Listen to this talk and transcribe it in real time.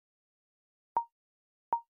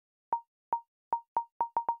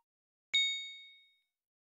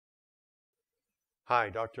Hi,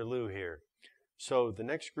 Dr. Lou here. So the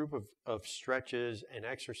next group of stretches and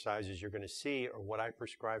exercises you're going to see are what I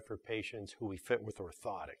prescribe for patients who we fit with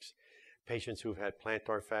orthotics. Patients who've had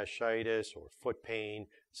plantar fasciitis or foot pain,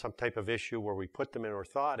 some type of issue where we put them in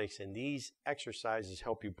orthotics, and these exercises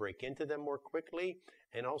help you break into them more quickly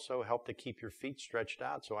and also help to keep your feet stretched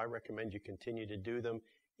out. So I recommend you continue to do them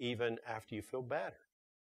even after you feel better.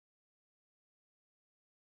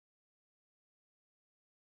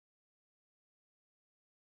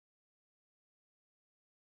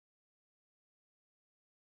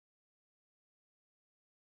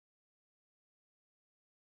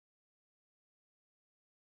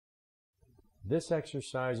 This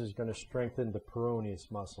exercise is going to strengthen the peroneus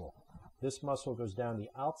muscle. This muscle goes down the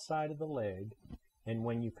outside of the leg, and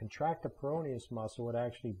when you contract the peroneus muscle, it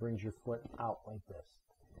actually brings your foot out like this.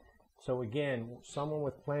 So again, someone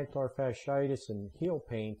with plantar fasciitis and heel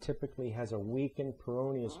pain typically has a weakened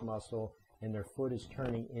peroneus muscle and their foot is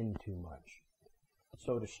turning in too much.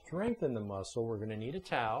 So to strengthen the muscle, we're going to need a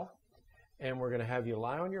towel, and we're going to have you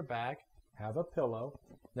lie on your back, have a pillow.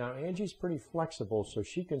 Now Angie's pretty flexible, so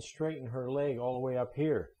she can straighten her leg all the way up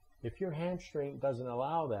here. If your hamstring doesn't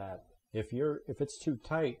allow that, if it's too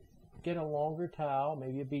tight, get a longer towel,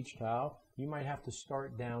 maybe a beach towel. You might have to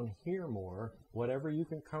start down here more, whatever you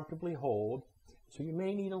can comfortably hold. So you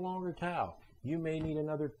may need a longer towel. You may need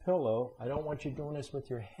another pillow. I don't want you doing this with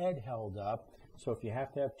your head held up. So if you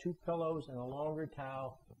have to have two pillows and a longer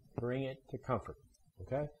towel, bring it to comfort,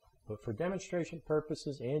 okay? But for demonstration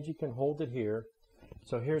purposes, Angie can hold it here.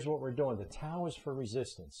 So here's what we're doing. The towel is for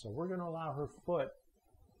resistance. So we're going to allow her foot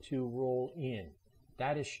to roll in.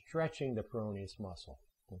 That is stretching the peroneus muscle,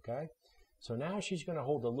 okay? So now she's going to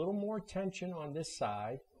hold a little more tension on this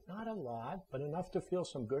side. Not a lot, but enough to feel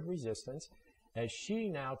some good resistance as she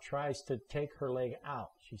now tries to take her leg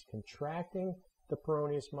out. She's contracting the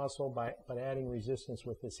peroneus muscle but adding resistance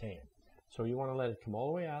with this hand. So you want to let it come all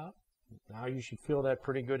the way out. Now you should feel that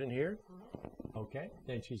pretty good in here. Okay,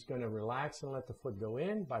 then she's going to relax and let the foot go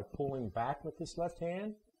in by pulling back with this left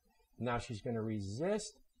hand. Now she's going to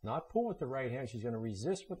resist, not pull with the right hand, she's going to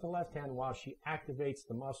resist with the left hand while she activates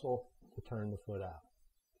the muscle to turn the foot out.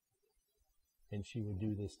 And she would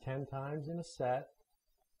do this 10 times in a set.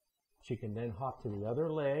 She can then hop to the other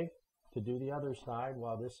leg to do the other side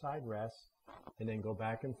while this side rests, and then go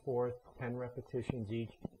back and forth, 10 repetitions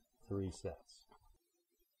each, 3 sets.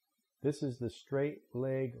 This is the straight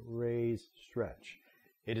leg raise stretch.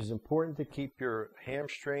 It is important to keep your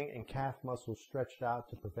hamstring and calf muscles stretched out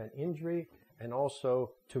to prevent injury and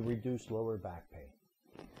also to reduce lower back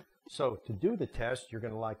pain. So to do the test, you're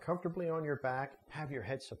going to lie comfortably on your back, have your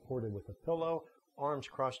head supported with a pillow, arms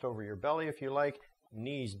crossed over your belly if you like,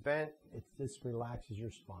 knees bent. This relaxes your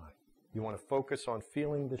spine. You want to focus on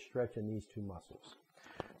feeling the stretch in these two muscles.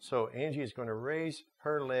 So Angie is going to raise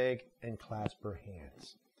her leg and clasp her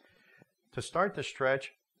hands. To start the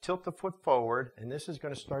stretch, tilt the foot forward, and this is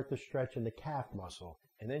going to start the stretch in the calf muscle.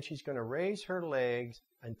 And then she's going to raise her legs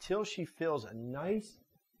until she feels a nice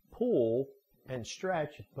pull and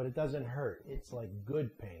stretch, but it doesn't hurt. It's like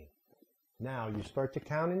good pain. Now you start to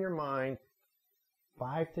count in your mind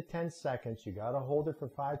 5 to 10 seconds. You got to hold it for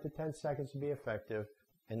 5 to 10 seconds to be effective,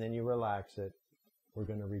 and then you relax it. We're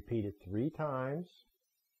going to repeat it 3 times,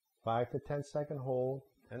 5 to 10 second hold,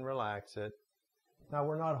 and relax it. Now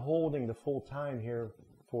we're not holding the full time here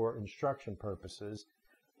for instruction purposes.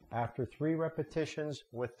 After 3 repetitions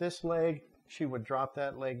with this leg, she would drop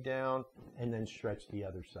that leg down and then stretch the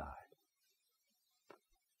other side.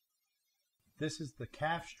 This is the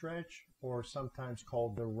calf stretch, or sometimes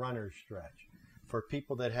called the runner stretch. For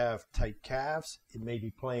people that have tight calves, it may be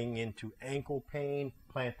playing into ankle pain,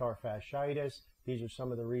 plantar fasciitis. These are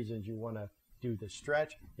some of the reasons you want to do the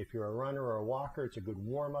stretch. If you're a runner or a walker, it's a good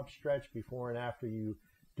warm-up stretch before and after you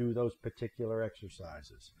do those particular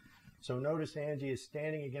exercises. So notice Angie is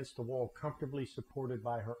standing against the wall, comfortably supported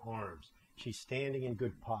by her arms. She's standing in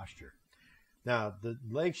good posture. Now, the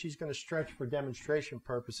leg she's going to stretch for demonstration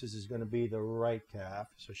purposes is going to be the right calf.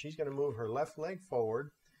 So she's going to move her left leg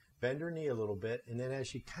forward, bend her knee a little bit, and then as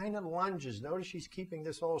she kind of lunges, notice she's keeping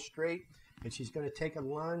this all straight, and she's going to take a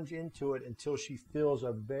lunge into it until she feels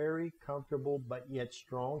a very comfortable but yet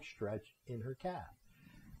strong stretch in her calf.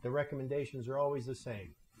 The recommendations are always the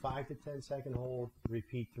same. 5 to 10 second hold,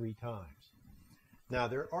 repeat 3 times. Now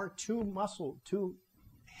there are two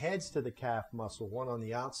heads to the calf muscle, one on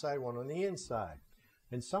the outside, one on the inside.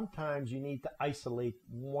 And sometimes you need to isolate,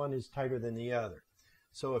 one is tighter than the other.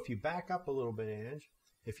 So if you back up a little bit, Ange,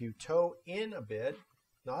 if you toe in a bit,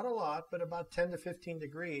 not a lot, but about 10 to 15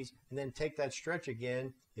 degrees, and then take that stretch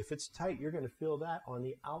again. If it's tight, you're going to feel that on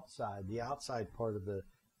the outside part of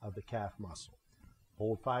the calf muscle.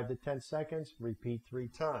 Hold 5 to 10 seconds, repeat 3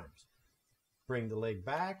 times. Bring the leg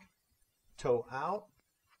back, toe out,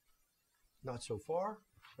 not so far,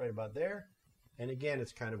 right about there. And again,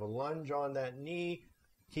 it's kind of a lunge on that knee,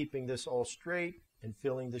 keeping this all straight and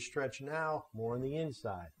feeling the stretch now more on the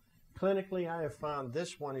inside. Clinically, I have found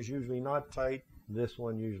this one is usually not tight, this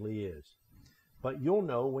one usually is. But you'll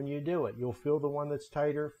know when you do it. You'll feel the one that's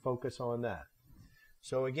tighter, focus on that.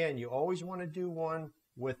 So again, you always want to do one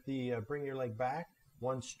with the, bring your leg back,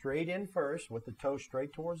 one straight in first with the toe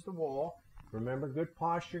straight towards the wall. Remember, good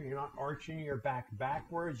posture. You're not arching your back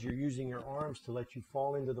backwards. You're using your arms to let you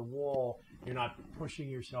fall into the wall. You're not pushing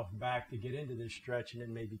yourself back to get into this stretch and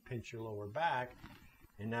then maybe pinch your lower back.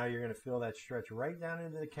 And now you're going to feel that stretch right down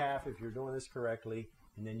into the calf if you're doing this correctly.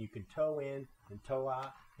 And then you can toe in and toe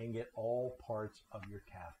out and get all parts of your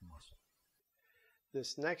calf muscle.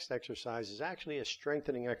 This next exercise is actually a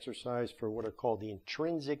strengthening exercise for what are called the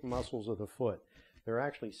intrinsic muscles of the foot. They're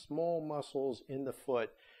actually small muscles in the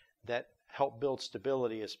foot that help build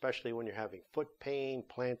stability, especially when you're having foot pain,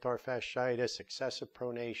 plantar fasciitis, excessive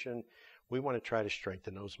pronation. We want to try to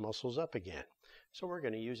strengthen those muscles up again. So we're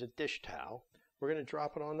going to use a dish towel. We're going to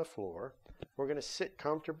drop it on the floor. We're going to sit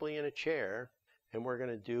comfortably in a chair, and we're going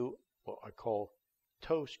to do what I call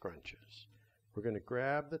toe scrunches. We're going to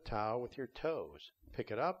grab the towel with your toes,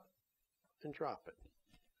 pick it up, and drop it.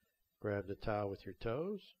 Grab the towel with your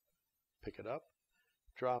toes, pick it up,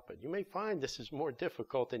 drop it. You may find this is more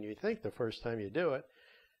difficult than you think the first time you do it.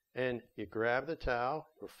 And you grab the towel,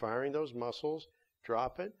 you're firing those muscles,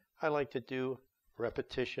 drop it. I like to do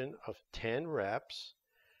repetition of 10 reps.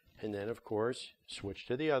 And then, of course, switch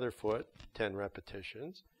to the other foot, 10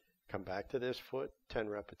 repetitions. Come back to this foot, 10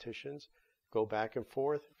 repetitions. Go back and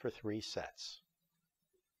forth for 3 sets.